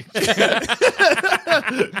sick.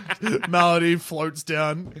 Melody floats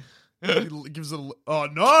down. He gives it. Oh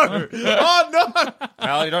no! Oh no!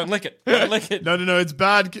 Al, you don't lick it. Don't lick it. No! It's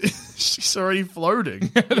bad. She's already floating.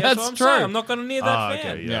 That's That's what I'm true. saying. I'm not going to near that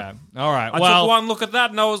fan. okay, Yeah. All right. I well, took one look at that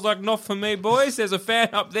and I was like, not for me, boys. There's a fan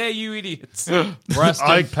up there, you idiots. rest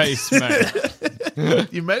I- in peace, man.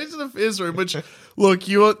 You made it to the fizz room, which look,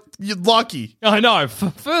 you're lucky. I know.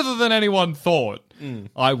 Further than anyone thought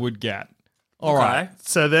I would get. All right.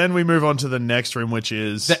 So then we move on to the next room, which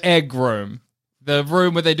is The egg room. The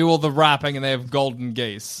room where they do all the wrapping and they have golden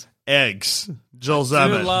geese. eggs. Joel I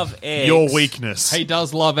do Zammit, love eggs. your weakness. He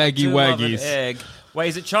does love eggy do love an waggies. egg. Wait,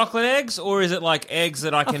 is it chocolate eggs or is it like eggs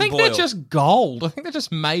that I can I think boil? they're just gold. I think they're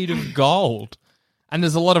just made of gold. And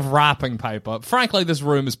there's a lot of wrapping paper. Frankly, this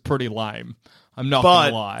room is pretty lame. I'm not But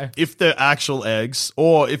gonna lie. if they're actual eggs,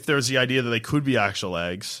 or if there's the idea that they could be actual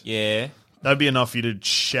eggs, Yeah. that'd be enough for you to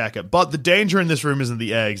check it. But the danger in this room isn't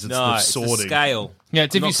the eggs; it's No, the it's sorting. the scale. Yeah,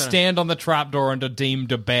 it's if I'm you not gonna- stand on the trapdoor and are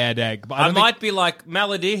deemed a bad egg. But I don't might be like,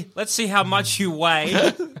 Melody, let's see how much you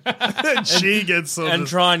weigh And she gets some. and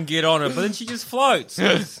try and get on it. But then she just floats.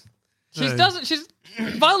 She's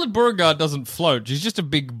Violet Beauregard doesn't float. She's just a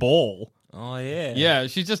big ball. Oh, yeah. Yeah,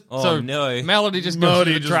 she's just Oh, so no. Melody just goes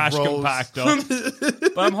Melody to the just trash rolls.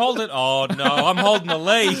 compactor. But I'm holding... Oh, no. I'm holding the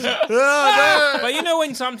lead. But you know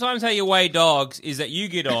when sometimes how you weigh dogs is that you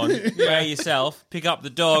get on, weigh yourself, pick up the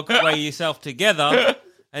dog, weigh yourself together,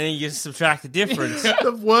 and then you just subtract the difference.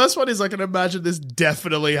 The worst one is I can imagine this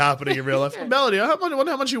definitely happening in real life. Melody, I wonder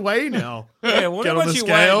how much you weigh now. Yeah, what Get on much the you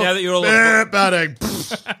scale. weigh now that you're all... Bad egg.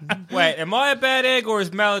 Wait, am I a bad egg or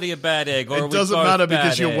is Melody a bad egg? Or are It we doesn't both matter bad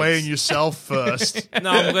because you're eggs? weighing yourself first. No,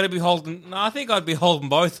 I'm going to be holding... No, I think I'd be holding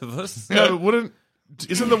both of us. No, but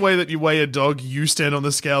isn't the way that you weigh a dog, you stand on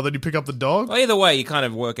the scale, then you pick up the dog? Well, either way, you kind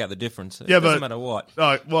of work out the difference. It Yeah, doesn't but- matter what.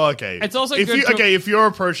 Oh, well, okay. It's also if good you, to- okay, if you're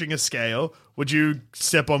approaching a scale, would you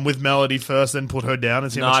step on with Melody first, then put her down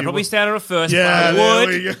and see No, how much I'd you probably would? stand on it first. Yeah, but I there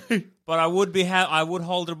would. we go. but I would I would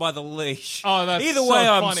hold her by the leash. Oh, that's Either so way,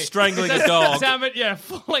 I'm funny. strangling a dog. Zamet,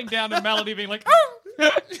 falling down and Melody being like,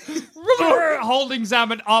 holding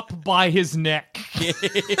Zamet up by his neck.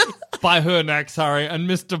 By her neck, sorry. And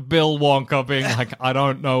Mr. Bill Wonka being like, I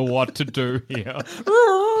don't know what to do here.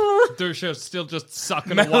 Dusha's still just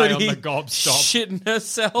sucking away on the gobstop. Shitting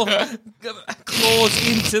herself, claws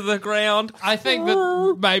into the ground. I think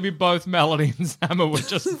that maybe both Melody and Zamet were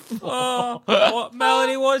just... What,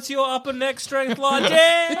 Melody, what's your upper neck strength like?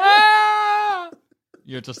 Yeah.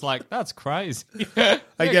 You're just like, that's crazy. I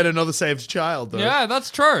get another saved child, though. Yeah, that's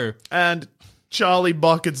true. And Charlie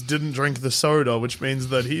Buckets didn't drink the soda, which means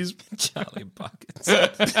that he's Charlie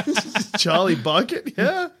Buckets. Charlie Bucket.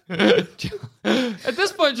 Yeah, At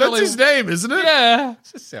this point, that's Charlie... his name, isn't it? Yeah.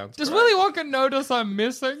 Sounds Does Willy Wonka notice I'm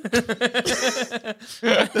missing?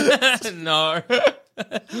 No.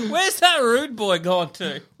 Where's that rude boy gone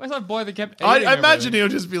to? Where's that boy that kept eating I imagine everything? he'll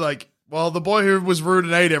just be like, well, the boy who was rude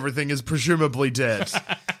and ate everything is presumably dead.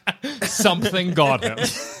 Something got him.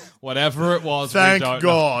 Whatever it was, Thank we don't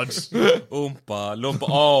God. Oompa loompa.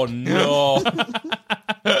 Oh, no.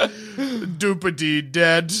 Doopity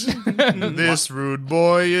dead. This rude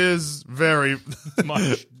boy is very... know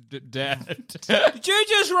much dead. Did you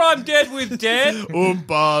just rhyme dead with dead?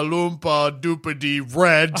 Oompa loompa doopity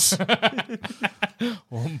red.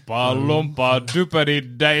 Oompa loompa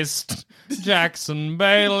doopity daced. Jackson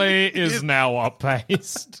Bailey is now a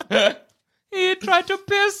paste. He tried to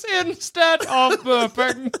piss instead of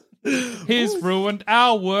burping. He's ruined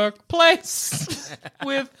our workplace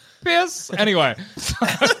with piss. Anyway.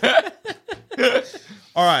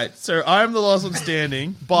 All right, so I'm the last one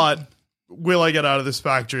standing, but will I get out of this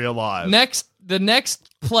factory alive? The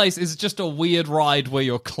next place is just a weird ride where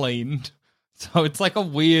you're cleaned. So it's like a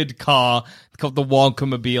weird car called the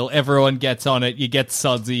Wonkamobile. Everyone gets on it. You get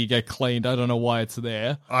sudsy, you get cleaned. I don't know why it's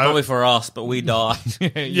there. Probably for us, but we died.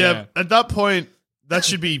 Yeah, at that point, that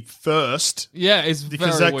should be first. Yeah, it's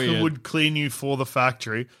Because very that weird. would clean you for the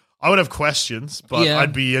factory. I would have questions, but Yeah.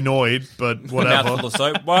 I'd be annoyed, but whatever. Mouthful of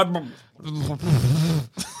soap.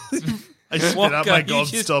 I spit out Wonka, my you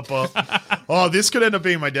just- gobstopper. Oh, this could end up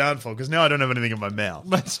being my downfall, because now I don't have anything in my mouth.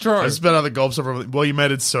 That's true. I spit out the gobstopper. Well, you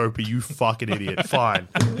made it soapy, you fucking idiot. Fine.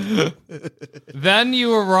 Then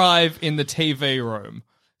you arrive in the TV room.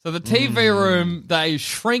 So the TV room, they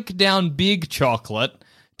shrink down big chocolate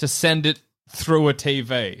to send it through a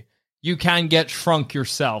TV. You can get shrunk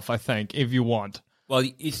yourself, I think, if you want. Well,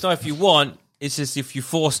 it's not if you want, it's just if you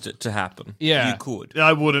forced it to happen. Yeah. You could.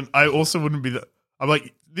 I wouldn't. I also wouldn't be I'm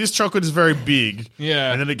like, this chocolate is very big.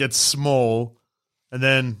 Yeah. And then it gets small. And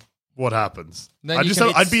then what happens? Then I you just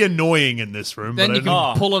can- I'd be annoying in this room. Then but you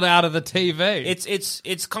can pull it out of the TV.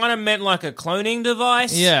 It's kind of meant like a cloning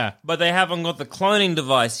device. Yeah. But they haven't got the cloning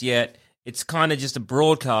device yet. It's kind of just a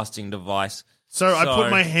broadcasting device. So I put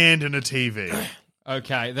my hand in a TV.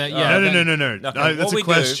 Okay. Then, No, yeah. no, then- no, no, no. Okay, That's what a we do-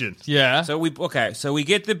 question. Yeah. So we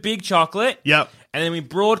get the big chocolate. Yep. And then we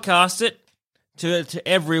broadcast it to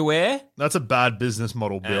everywhere. That's a bad business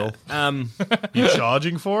model, Bill. You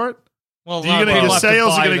charging for it? Well, You're gonna- people your have to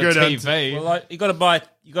sales are buy gonna the go down TV. Well, you got to buy.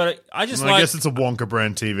 You got to. I just I guess it's a Wonka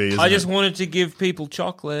brand TV, isn't I just it? wanted to give people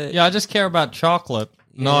chocolate. Yeah, I just care about chocolate,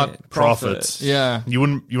 not Profits. Yeah. You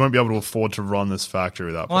won't be able to afford to run this factory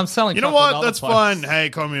without. Well, I'm selling You know chocolate what? in other That's places. fine. Hey,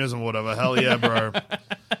 communism, whatever. Hell yeah, bro.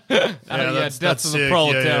 Yeah, death that's to the sick.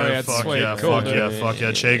 proletariat, Fuck sweet. yeah, Cool. fuck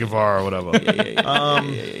yeah, Che Guevara or whatever.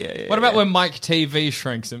 What about when Mike TV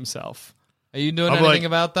shrinks himself? Are you doing I'm anything like-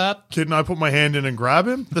 about that? Couldn't I put my hand in and grab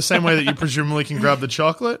him the same way that you presumably can grab the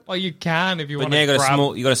chocolate? Well, you can if you But want now to you got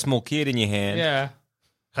grab. you got a small kid in your hand. Yeah.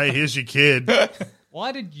 Hey, here's your kid.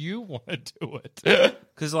 Why did you want to do it?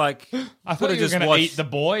 Because like I thought you were going to eat the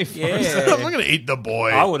boy first. I'm not going to eat the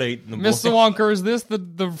boy. I would eat the Mr. Wonka, is this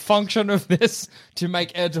the function of this to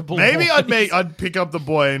make edible? Maybe boys? I'd pick up the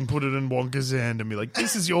boy and put it in Wonka's hand and be like,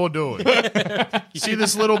 "This is your doing. You see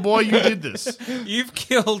this little boy? You did this." You've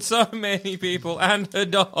killed so many people and a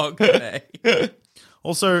dog today.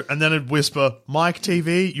 Also, and then I'd whisper, "Mike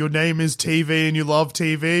TV, your name is TV and you love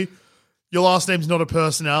TV. Your last name's not a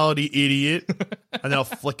personality, idiot." And then I'll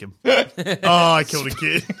flick him. Oh, I killed a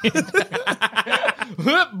kid.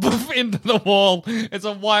 Boof, into the wall. It's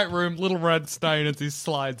a white room, little red stain as he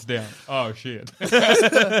slides down. Oh shit!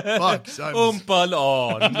 Fuck. So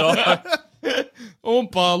Oh no.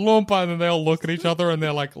 Oompa loompa, and then they all look at each other and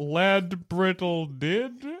they're like, "Lead brittle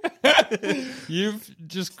did." You've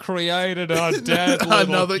just created a dead little...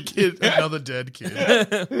 another kid, another dead kid.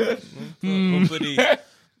 Umpity.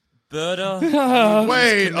 Birder.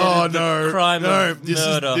 Wait, oh the no, crime no! of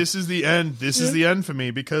murder. This is the end. This is the end for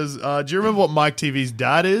me because do you remember what Mike TV's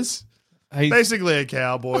dad is? Basically a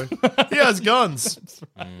cowboy. He has guns.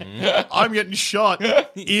 I'm getting shot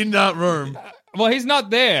in that room. Well, he's not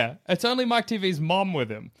there. It's only Mike TV's mom with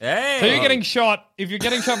him. Hey. So you're getting shot. If you're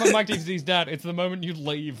getting shot by Mike TV's dad, it's the moment you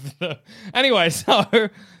leave. Anyway, so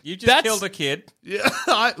You just killed a kid. Yeah,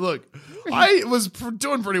 I was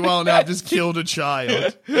doing pretty well now. I've just killed a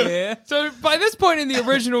child. Yeah. So by this point in the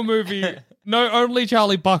original movie, only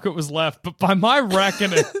Charlie Bucket was left. But by my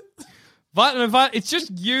reckoning, it's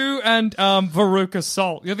just you and Veruca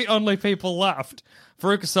Salt. You're the only people left.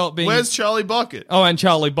 Veruca Salt being... Where's Charlie Bucket? Oh, and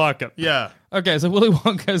Charlie Bucket. Yeah. Okay, so Willy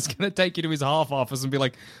Wonka's going to take you to his half office and be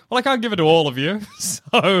like, well, I can't give it to all of you.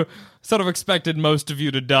 So sort of expected most of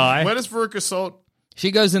you to die. Where does Veruca Salt? She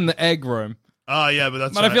goes in the egg room. Oh, yeah, but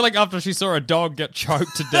that's But I feel like after she saw a dog get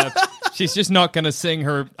choked to death, she's just not going to sing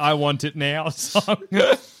her I Want It Now song.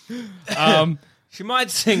 She might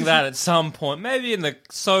sing that at some point, maybe in the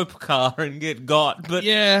soap car and get got, but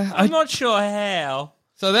Yeah, I'm not sure how.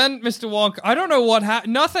 So then Mr. Wonka, I don't know what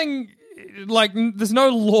happened. Nothing, there's no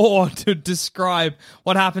law to describe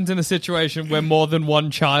what happens in a situation where more than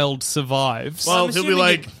one child survives. Well, I'm he'll be assuming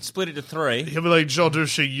like- you split it to 3. He'll be like,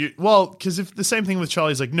 Jodusha, you... Well, because if the same thing with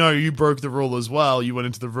Charlie's like, no, you broke the rule as well. You went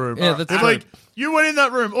into the room. Yeah, that's They're true. like, you went in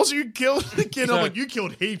that room. Also, you killed the kid. I'm like, you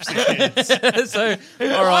killed heaps of kids. So, all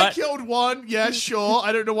I right. killed one. Yeah, sure.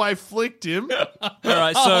 I don't know why I flicked him. All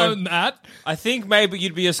right, I'll so own that. I think maybe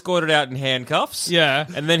you'd be escorted out in handcuffs. Yeah.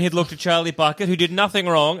 And then he'd look to Charlie Bucket, who did nothing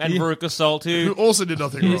wrong, and Veruca Salt, Who who also did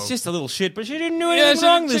nothing wrong. is just a little shit, but she didn't do Yeah, anything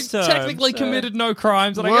wrong this she time. technically so- committed no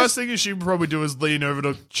crimes. And I Worst guess, thing she would probably do is lean over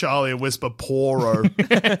to Charlie and whisper, Poro.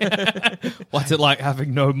 what's it like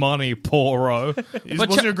having no money, pooro?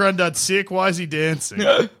 Wasn't your granddad sick? Why is he dancing?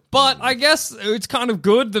 But I guess it's kind of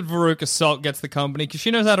good that Veruca Salt gets the company because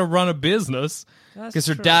she knows how to run a business. Because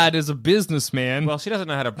her dad is a businessman. Well, she doesn't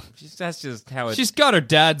know how to. That's just how it. She's got her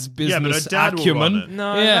dad's Yeah, but her business dad will acumen. run it.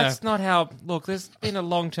 No, Yeah. that's not how. Look, there's been a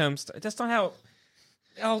long term. That's not how.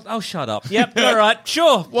 I'll shut up. Yep. All right.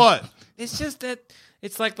 Sure. What? It's just that.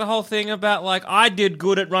 It's like the whole thing about like I did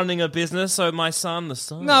good at running a business, so my son, the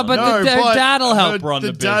son. No, but No, her but dad'll help her- run the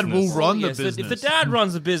the dad business. will run the Yes, business. If the dad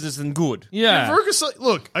runs the business, then good. Yeah. Veruca Salt,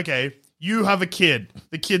 look, okay, you have a kid.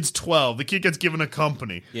 The kid's 12. The kid gets given a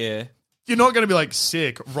company. Yeah. You're not going to be like,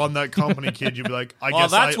 sick, run that company, kid. You'll be like, I Well,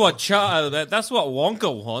 guess that's what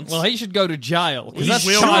Wonka wants. Well, he should go to jail because He that's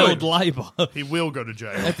will. child labor. He will go to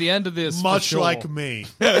jail. At the end of this, for Much sure. like me.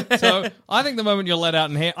 So I think the moment you're let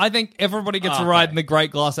out in here, I think everybody gets a ride in the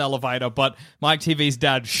Great Glass Elevator, but Mike TV's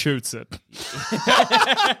dad shoots it,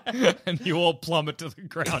 and you all plummet to the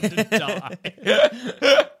ground and die.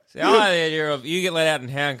 See, I like the idea of you get let out in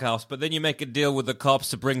handcuffs, but then you make a deal with the cops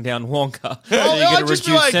to bring down Wonka. So you get a I'd just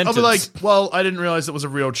be reduced like, sentence. I'll be like, well, I didn't realize it was a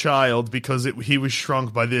real child because he was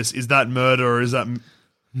shrunk by this. Is that murder or is that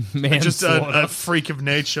just a freak of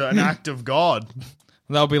nature, an act of God?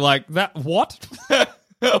 They'll be like, "That what?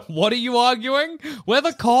 What are you arguing? We're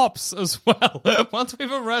the cops as well. Once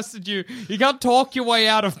we've arrested you, you can't talk your way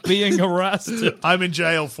out of being arrested." I'm in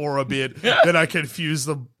jail for a bit. Then I confuse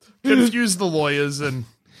the lawyers and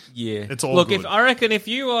yeah, it's all Look, good. I reckon if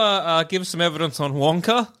you give some evidence on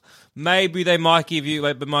Wonka, maybe they might give you,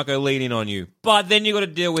 they might go lean in on you. But then you got to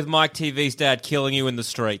deal with Mike TV's dad killing you in the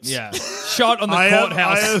streets. Yeah, shot on the I am-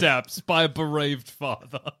 courthouse I am- steps by a bereaved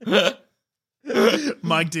father.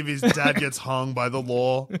 Mike TV's dad gets hung by the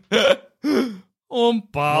law. Oompa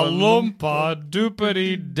loompa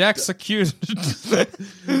doopity dexecuted.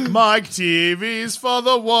 Mike TV's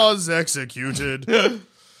father was executed.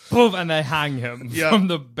 Poof, and they hang him Yeah. from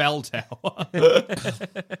the bell tower.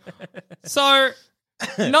 So,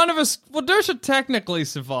 none of us... Well, Dusha technically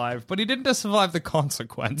survived, but he didn't survive the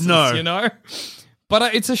consequences, No. you know?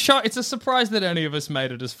 But it's a surprise that any of us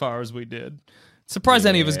made it as far as we did. Surprised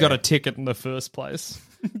any of us got a ticket in the first place.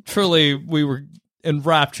 Truly, we were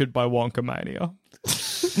enraptured by Wonka Mania.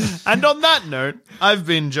 And on that note, I've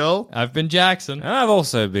been Joel. I've been Jackson. And I've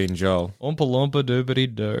also been Joel. Oompa loompa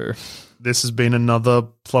doobity doo. This has been another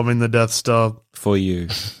Plumbing the Death Star. For you.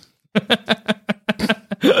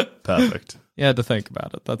 Perfect. You had to think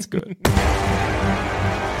about it. That's good.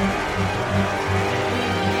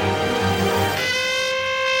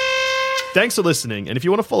 Thanks for listening, and if you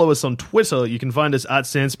want to follow us on Twitter, you can find us at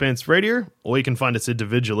Sanspants Radio, or you can find us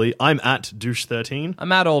individually. I'm at Douche13.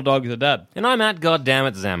 I'm at All Dogs Are Dead. And I'm at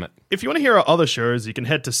Goddammit Zammit. If you want to hear our other shows, you can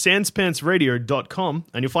head to sanspantsradio.com,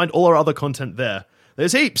 and you'll find all our other content there.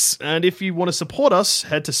 There's heaps, and if you want to support us,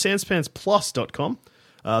 head to sanspantsplus.com.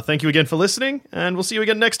 Thank you again for listening, and we'll see you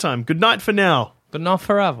again next time. Good night for now. But not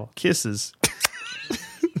forever. Kisses.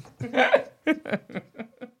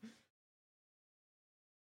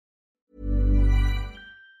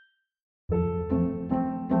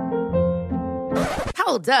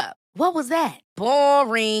 Hold up. What was that?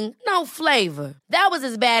 Boring. No flavor. That was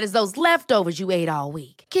as bad as those leftovers you ate all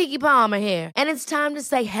week. Keke Palmer here, and it's time to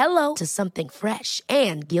say hello to something fresh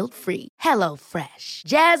and guilt-free. Hello Fresh.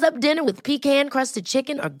 Jazz up dinner with pecan-crusted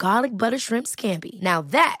chicken or garlic butter shrimp scampi. Now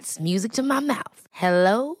that's music to my mouth.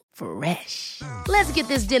 Hello Fresh. Let's get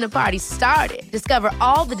this dinner party started. Discover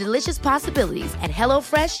all the delicious possibilities at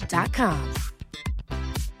hellofresh.com.